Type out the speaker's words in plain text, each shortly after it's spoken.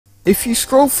If you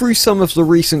scroll through some of the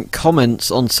recent comments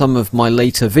on some of my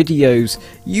later videos,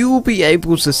 you will be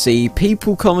able to see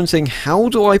people commenting, how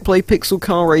do I play Pixel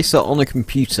Car Racer on a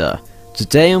computer?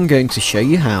 Today I'm going to show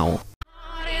you how.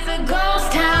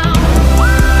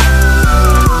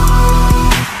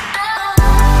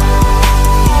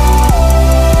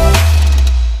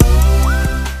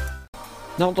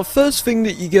 Now the first thing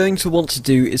that you're going to want to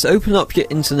do is open up your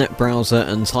internet browser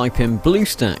and type in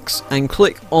BlueStacks and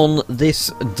click on this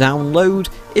download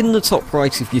in the top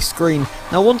right of your screen.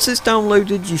 Now once it's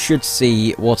downloaded you should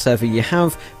see whatever you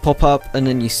have pop up, and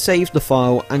then you save the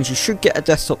file and you should get a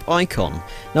desktop icon.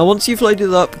 Now once you've loaded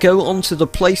it up, go onto the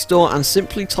Play Store and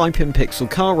simply type in Pixel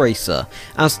Car Racer,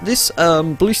 as this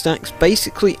BlueStacks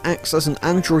basically acts as an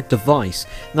Android device.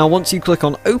 Now once you click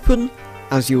on open,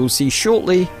 as you will see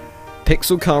shortly,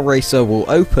 Pixel Car Racer will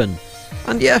open.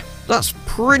 And yeah, that's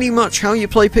pretty much how you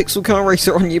play Pixel Car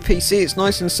Racer on your PC. It's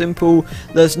nice and simple.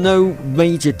 There's no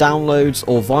major downloads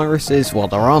or viruses. Well,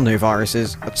 there are no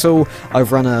viruses at all.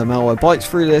 I've run a Malwarebytes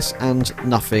through this and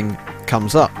nothing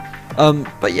comes up.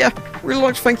 But yeah, really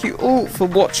like to thank you all for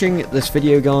watching this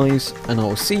video, guys, and I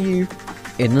will see you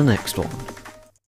in the next one.